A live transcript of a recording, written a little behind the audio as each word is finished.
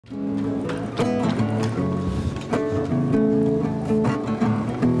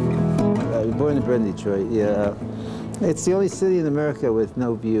born and bred in Detroit. Yeah, it's the only city in America with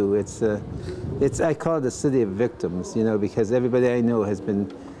no view. I call it the city of victims, you know, because everybody I know has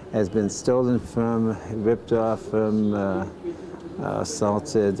been stolen from, ripped off from,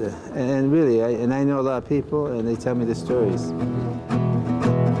 assaulted, and really, I know a lot of people, and they tell me the stories.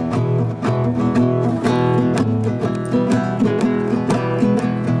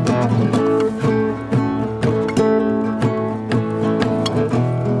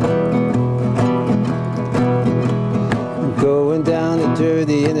 Going down a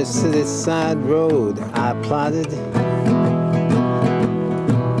dirty inner city side road, I plotted.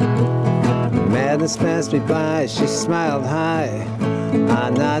 Madness passed me by, she smiled high, I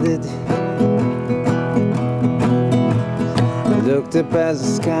nodded. Looked up as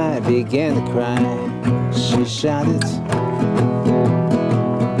the sky began to cry, she shouted.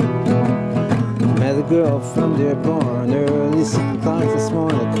 Met a girl from Dearborn, early 6 o'clock this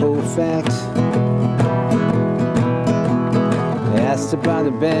morning, a cold fact. Asked about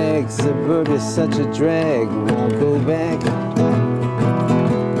her bag, suburbia's such a drag, won't go back.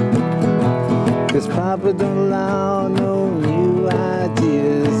 Cause Papa don't allow no new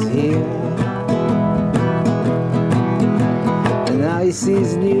ideas here. And now he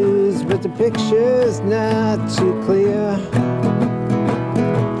sees news, but the picture's not too clear.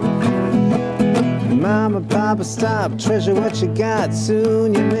 Mama, Papa, stop, treasure what you got.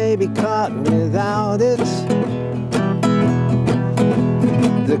 Soon you may be caught without it.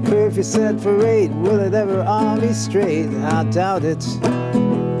 The curfew set for 8, will it ever all be straight? I doubt it.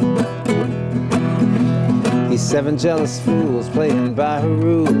 These 7 jealous fools playing by her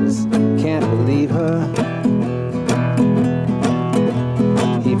rules, can't believe her.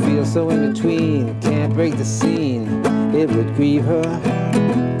 He feels so in between, can't break the scene, it would grieve her.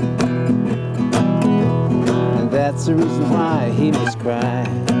 And that's the reason why he must cry,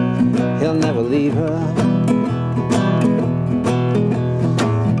 he'll never leave her.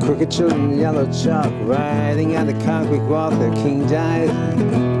 Crooked children, yellow chalk, riding on the concrete walk, their king died.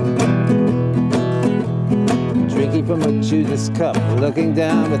 Drinking from a Judas cup, looking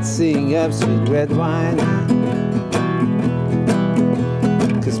down but seeing up, sweet red wine.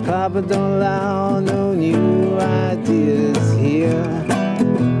 Cause Papa don't allow no new ideas here.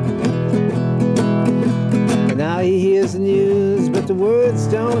 And now he hears the news, but the words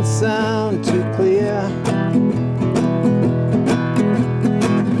don't sound too clear.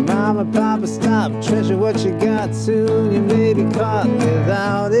 Mama, Papa, stop, treasure what you got. Soon you may be caught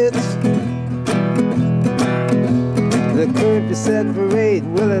without it. The curfew set for 8,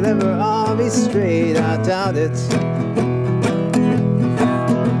 will it ever all be straight? I doubt it.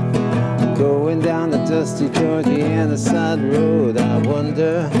 Going down the dusty Georgiana side road, I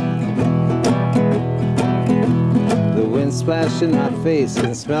wonder. The wind splash in my face,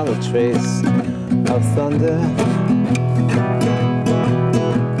 can smell a trace of thunder.